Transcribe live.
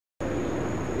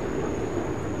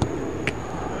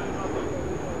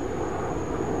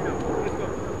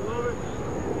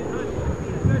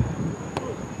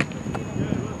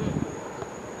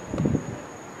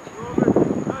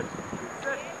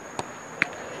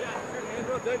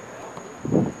done.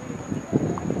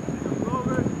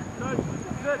 Over, touch,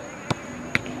 sit.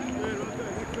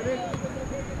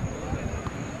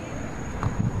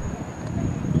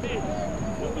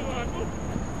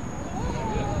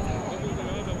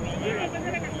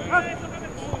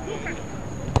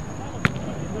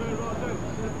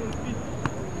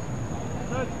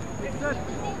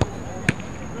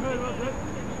 Good, well done.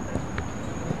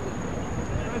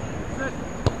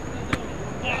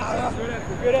 Next minute.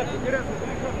 Good up.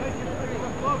 Back up. Nice.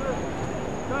 Over.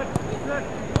 Touch. Set.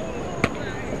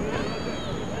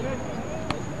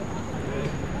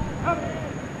 Up.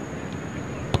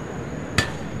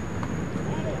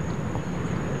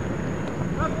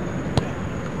 Up.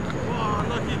 Oh,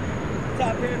 lucky.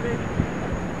 Top hand, baby.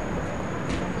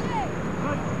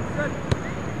 Touch. Set.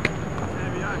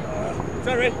 Heavy eye. It's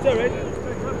all right. Touch.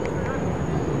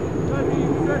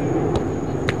 Set.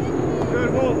 Good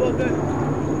roll. Well done.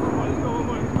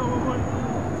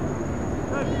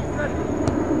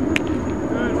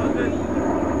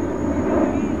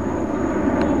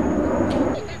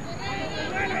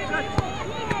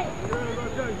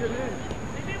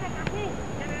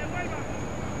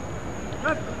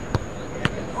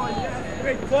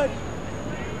 Great touch.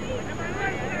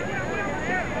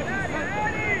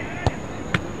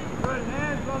 Good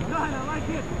hands, well done. I like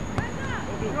it.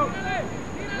 Go.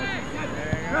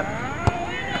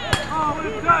 Oh, what a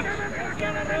touch.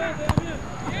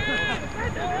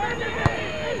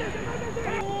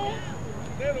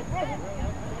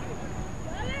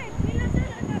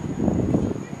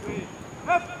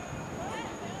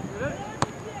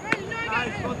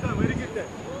 Nice, well done. Way to get that.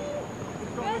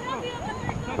 Let's go.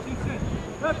 Touch and set.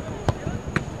 Up.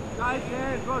 Nice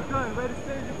hands, well done. Way to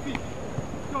stay on your feet.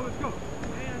 Let's go.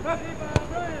 Up.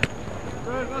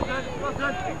 Good, well done. Let's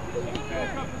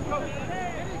go.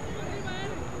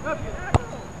 Up.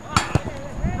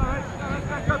 All right,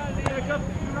 back up.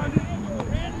 You round it.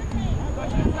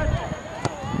 Touch and set.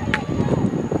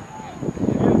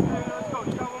 Let's go.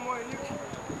 You got one more in you.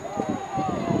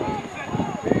 Touch and set.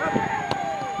 Up.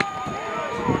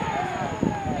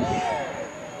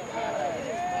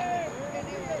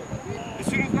 As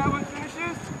soon as that one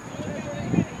finishes,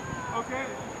 okay,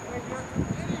 thank you.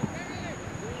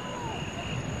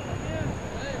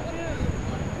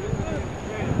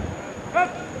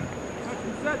 Up, touch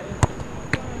and set.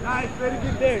 Nice, very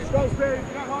good there. Strong spare, you're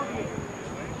not holding it.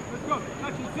 Let's go,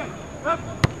 touch and set. Up.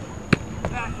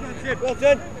 That's it, well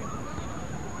done.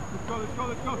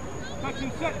 Let's go. Touch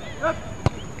and set. Up.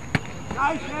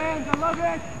 Nice hands, I love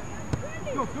it.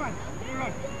 Let's go, come on.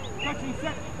 Touch and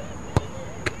set.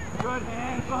 Good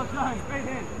hands, well done. Great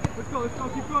hands. Let's go,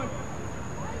 keep going.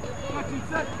 Touch and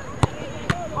set.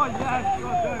 Oh yes,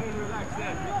 well done and relax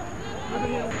there.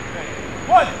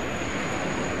 One!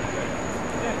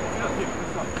 Yeah, get up here,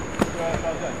 let's go. Good,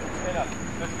 well done. Stand up,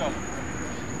 let's go.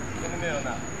 In the middle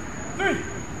now. 3!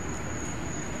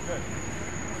 Good.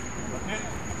 Hit.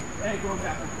 And go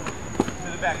back to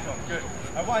the back cone, good.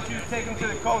 I want you to take them to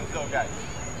the cones though, guys.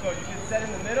 So you can set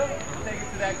in the middle, take it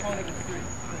to that cone if it's 3.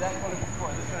 To that cone if it's 4,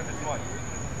 this one if it's 1.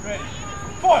 Ready?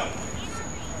 4!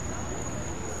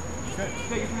 Good.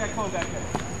 Take it to that cone back there.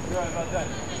 Good, well done.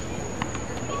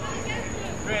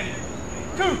 Ready?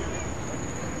 2!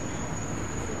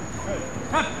 Good.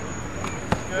 Up!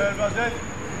 Good, well done.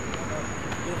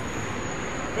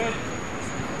 Ready?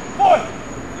 4!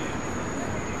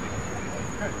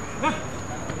 Good. Up!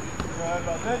 Good,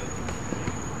 well done.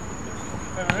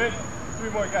 Remember it? 3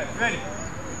 more guys. Ready?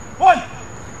 1!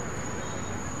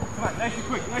 Come on, nice and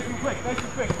quick. You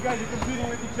guys are competing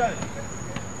with each other.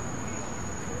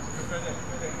 Right there.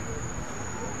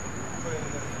 Put it in the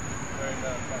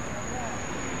middle.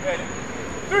 Ready?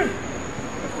 3!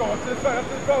 Let's go, up to the front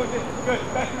with it. Good.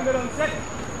 Back in the middle and set.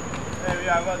 There we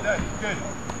are, well done. Good.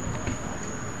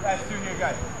 Last 2 here,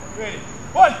 guys. Ready?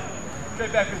 1!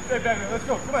 Straight back with it. Let's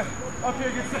go. Come on. Up here,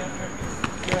 get set.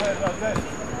 Good, well done.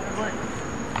 Good work.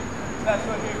 Last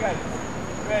one here, guys.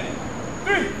 Ready?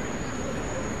 3!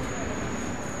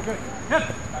 Good. Yep.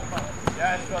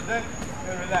 Yes, well done.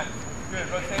 Good, relax. Good,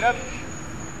 rotate up.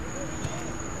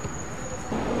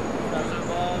 Stop the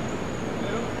ball.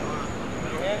 Middle.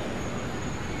 Put your hand.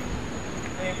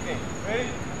 Same thing. Ready?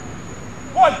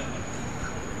 1!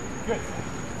 Good.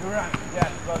 You're around.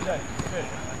 Yes, well done. Good.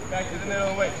 Back to the middle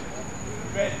and wait.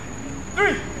 Ready?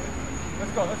 3!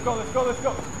 Let's go. Yep.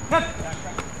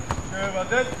 Good, well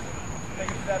done. Take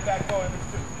it to that back ball in this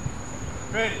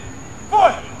 2. Ready?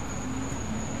 4!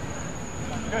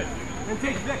 Good. Then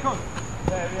take it back on.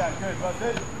 There we are. Good. Well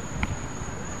done.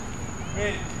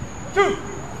 Ready? 2!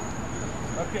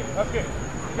 Okay.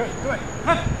 Good. Come on.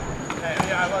 There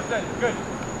we are. Well done. Good.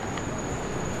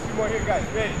 2 more here, guys.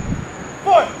 Ready?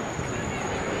 4.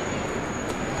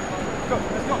 Let's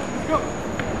go.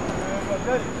 Well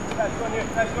done. Last one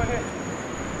here.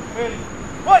 Ready?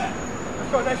 1.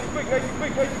 Let's go. Nice and quick.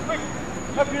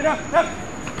 Up here now. Up.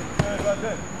 Good, well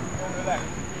done. And relax.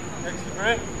 Next keeper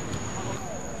in.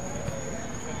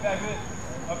 Good, back in.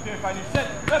 Up here, find your set.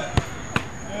 Up.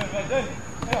 Good, well done.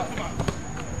 Yeah, come on.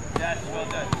 Yes, well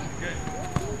done. Good.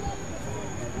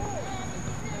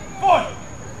 4.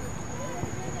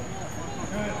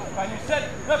 Good. Find your set.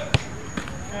 Up.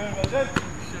 Good, well done.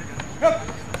 Up.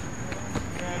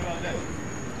 Good, well done.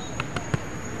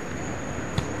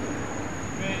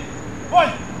 Ready.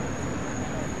 1.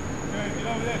 Good, get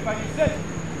over there. Find your set.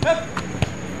 Up.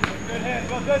 Good hands,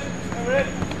 well done. Over it.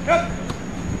 Up.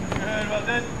 Good, well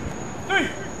done. 3.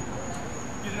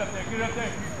 Get it up there.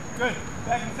 Good.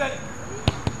 Back and set.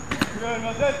 Good,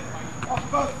 well done. Off the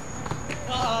boat.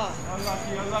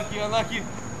 Unlucky.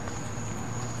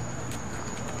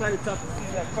 Kind of tough to see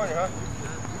in that corner, huh?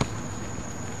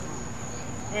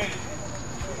 Ready.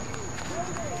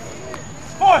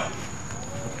 4.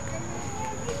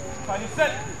 Find your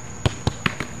set.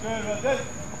 Good, well done.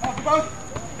 Off the boat.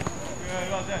 Good,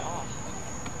 well done.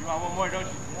 You want one more, don't you?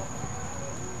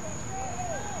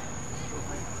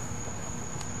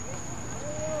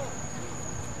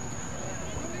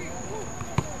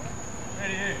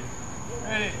 Ready here.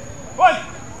 Ready. 1.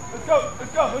 Let's go.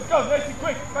 Nice and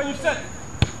quick. Find your set.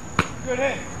 Good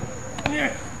hand. In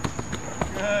here.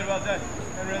 Good, well done.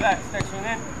 And relax. Next one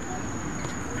in.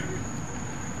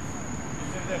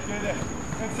 Get it there.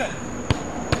 And set.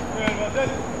 Good, well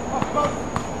done. Off the boat.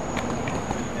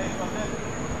 Okay, well done.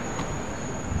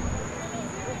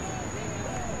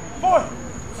 4.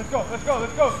 Let's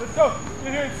go.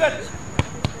 Get here and set.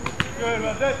 Good,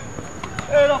 well done.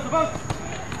 And off the boat.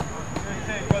 Good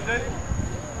take, well done.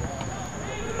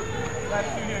 Last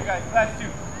 2 here, guys. Last 2.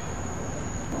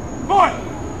 4.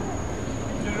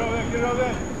 Get it over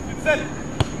there. Good set.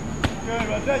 Good,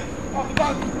 well done. Off the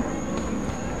box.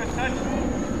 Good touch.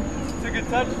 It's a good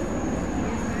touch.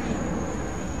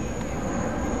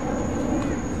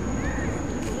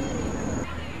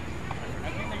 I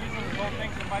think they're using the whole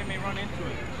thing, somebody may run into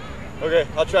it. Okay,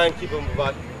 I'll try and keep them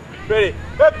on. Ready?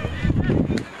 Up.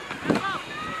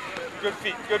 Good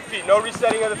feet. No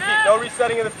resetting of the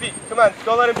feet. Come on,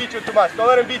 don't let him beat you, Tomas. Don't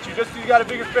let him beat you. Just because you got a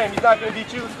bigger frame. He's not going to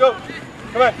beat you. Let's go.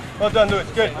 Come on. Well done, Luis.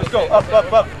 Good. Let's go. Up. Good.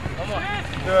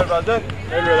 Well done.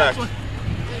 And relax.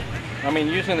 I mean,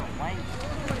 using the... Good.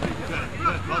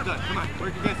 Well done. Come on.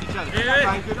 Work against each other.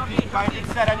 Find good feet. Find good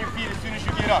set on your feet as soon as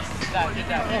you get up.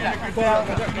 Get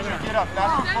up.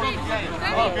 Not too close together.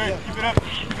 Oh, good. Keep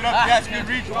it up. Yes, good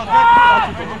reach. Well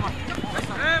done.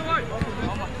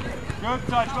 Good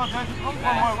touch. Well done. One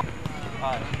more.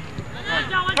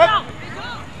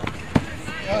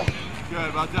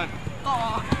 Good. Well done.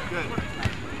 Good.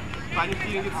 Find your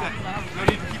feet and get set. No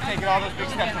need to keep taking all those big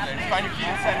steps up there. Just find your feet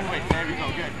and set and wait. There we go.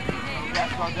 Good.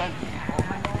 Yes, well done.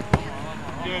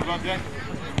 Good, well done.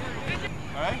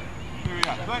 All right? Here we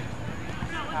go. Good.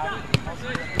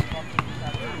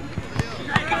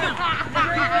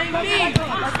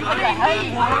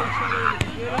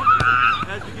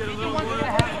 As we get a little warmed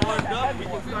up, we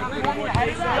can start getting more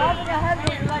pace.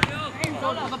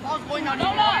 The ball's going on.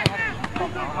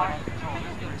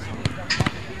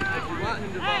 If you want him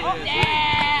to volley,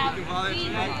 you can volley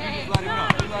tonight. You just let him know.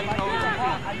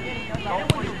 Don't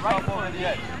push yourself over the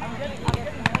edge.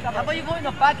 How about you go in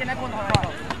the back and I go in the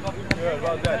front? Good,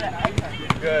 well done.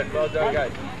 Good, well done,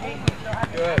 guys.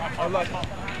 Good, unlucky.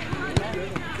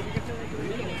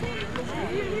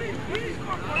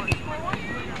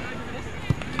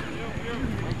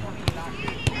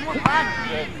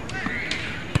 Good.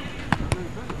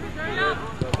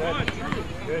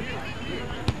 Good.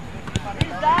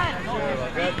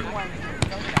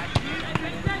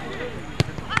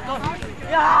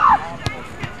 Yeah!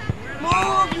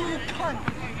 Move, you cunt!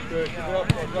 Good, keep it up,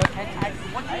 well done.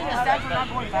 What do you understand for not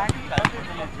going back?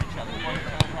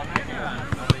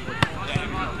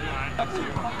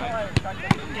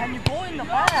 Can you go in the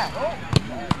back?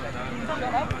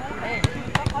 Hey,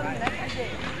 stop calling that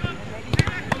day.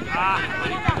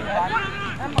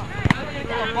 Emma,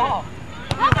 get the ball.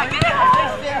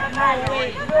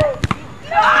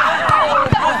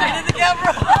 Stay in the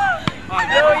camera!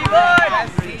 There you go!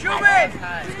 Truman!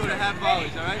 Just go to half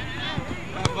volleys, all right?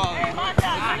 Half volleys.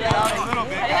 Spread out a little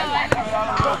bit.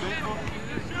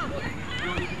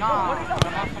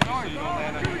 So you don't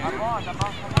land on your feet.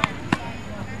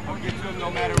 We'll get to him no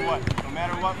matter what. No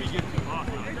matter what, we get to him.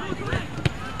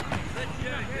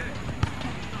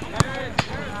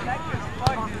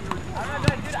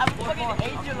 I'm fucking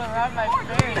angel around my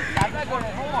face. I'm not going to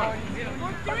home.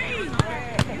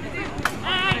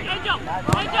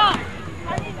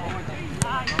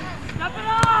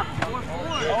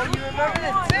 Oh, you remember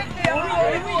the tick there?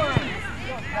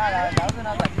 That was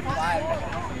another like 5.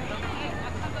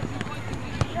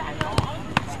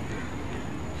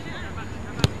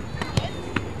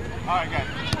 Alright, guys.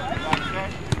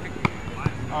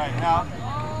 Alright, now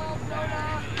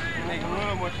make a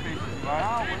little more space.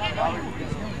 Alright?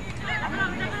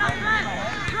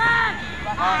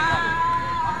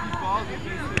 These balls are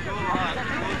basically go hard.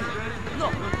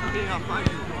 Look, being up 5.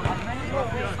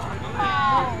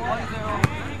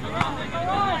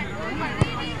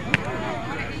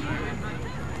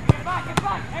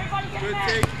 Good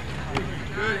take.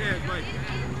 Good hands, Mike.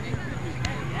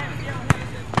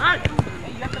 Right.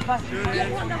 Hey, you have to pass. Good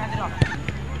hands. Hand it off.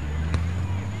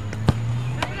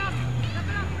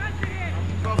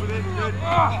 Cover this. Good.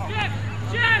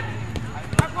 Shift!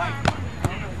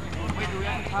 Wait, do we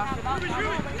have to pass it out?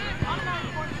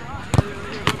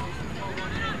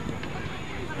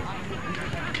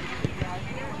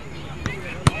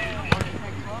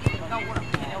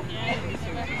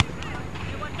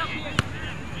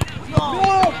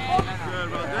 Good,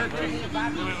 well done.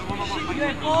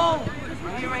 Good ball.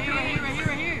 Right here.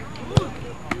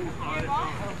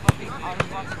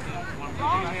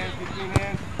 Clean hands, good clean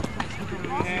hands. Clean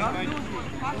hands, Mike.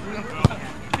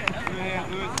 Clean hands,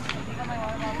 Lewis.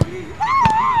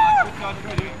 Good touch,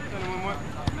 right here. Send him one more.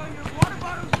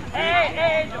 Hey,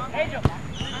 Angel.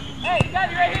 Hey, you got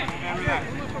it right here. And relax.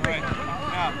 All right.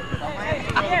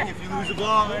 Now, if you lose the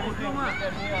ball or anything, let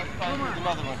me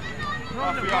another one.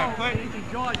 Off your arm. Play.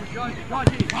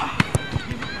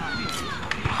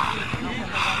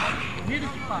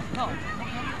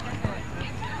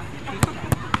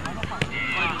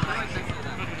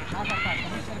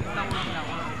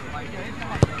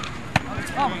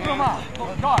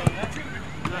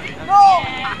 No!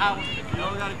 You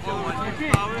only got to kill with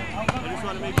power. I just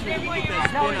want to make sure that you get that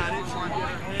spin on it so you get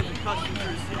your hands accustomed to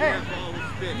receiving that ball with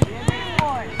spin.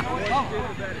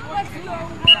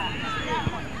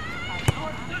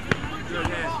 Good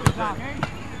hands. Good touch.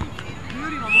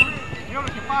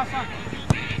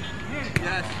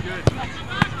 Yes, good.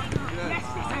 Good.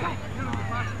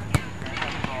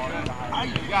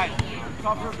 You guys,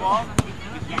 tougher ball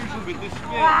is usually with this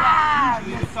spin.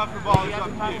 Usually the tougher ball is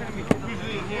up here.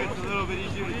 Usually in here it's a little bit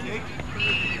easier to take.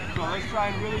 So let's try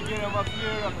and really get him up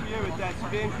here with that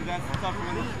spin, because that's the tougher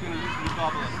one. This is going to usually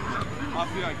bubble us. Up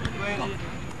here, keep playing it.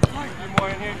 A few more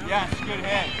in here. Yes, good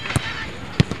head.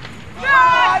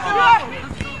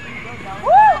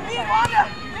 Woo! Me, Wanda!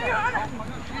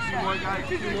 Two more guys,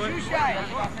 two more. Too shy.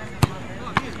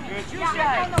 Good. Too shy.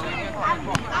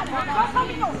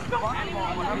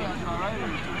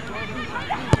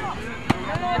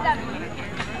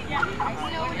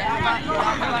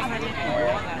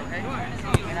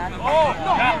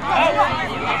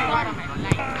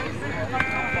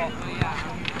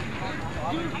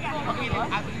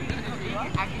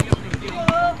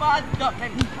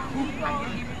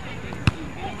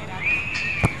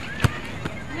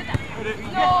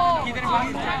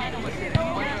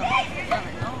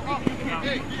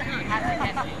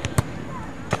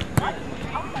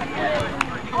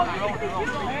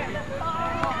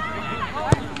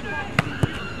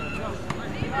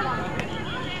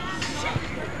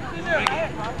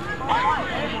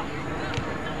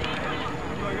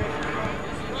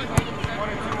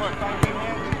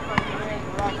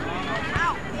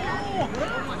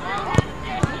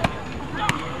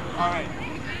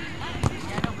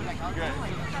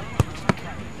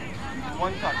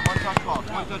 One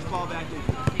touch ball back in.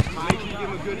 Make sure you give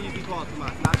him a good easy ball,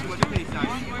 Tomas. Not too much pace on it.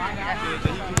 So that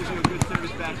he can give you a good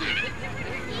service back in.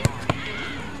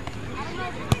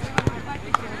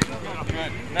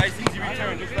 Good. Nice easy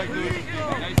return, just like Lewis was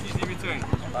doing. Nice easy return.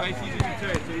 Nice easy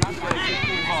return, so you can play a good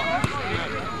clean ball.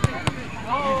 Good.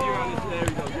 Easier on this, there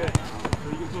we go, good. So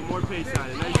you can put more pace on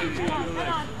it. Nice and clean through the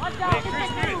legs.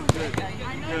 Good.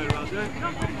 Good, well done.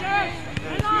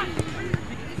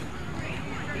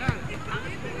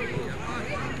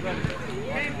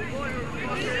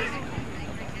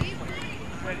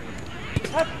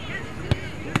 That's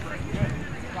good.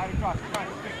 Slide across.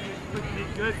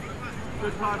 Good.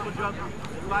 Good powerful jump.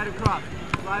 Slide across.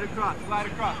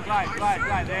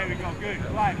 Slide. There we go. Good.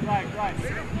 Slide.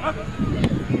 Up.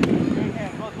 Good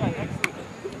hands. Well done. Excellent.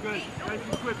 Good. Nice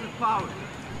and quick with power.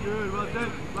 Good. Well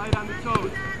done. Light on the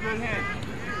toes. Good hands.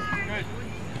 Good.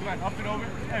 Come on. Up and over.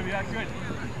 There we are. Good.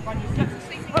 On your steps.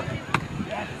 Up.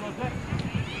 Yes. Well done.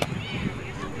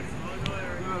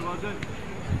 Good. Well done.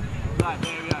 Slide.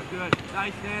 There we are. Good.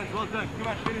 Nice hands. Well done. Come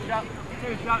on. Finish out.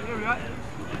 Here we are.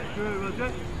 Good. Well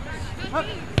done. Up.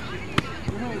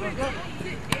 move, let's go.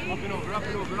 Up and over, up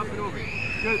and over, up and over.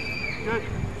 Good, good,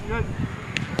 good.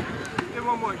 Get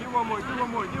one more, get one more, get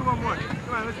one more, get one more.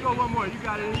 Come on, let's go one more. You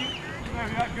got it in you. There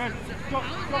we are, good. Go,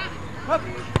 go, up.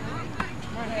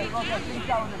 Good hand, well done. Finish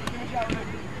out with it, finish out with it.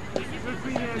 Good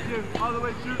clean hands here, all the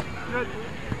way through. Good.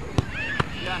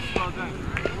 Yes, well done.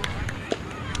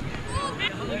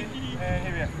 And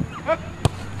here we are. Up.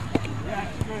 Yes,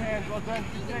 good hands, well done.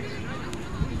 Good.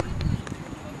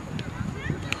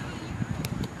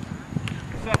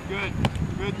 Set, good.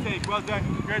 Good take, well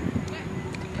done. Good.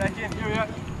 Back in, here we are.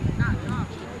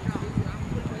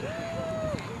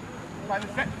 Find the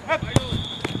set, up.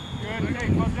 Good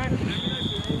take, well done.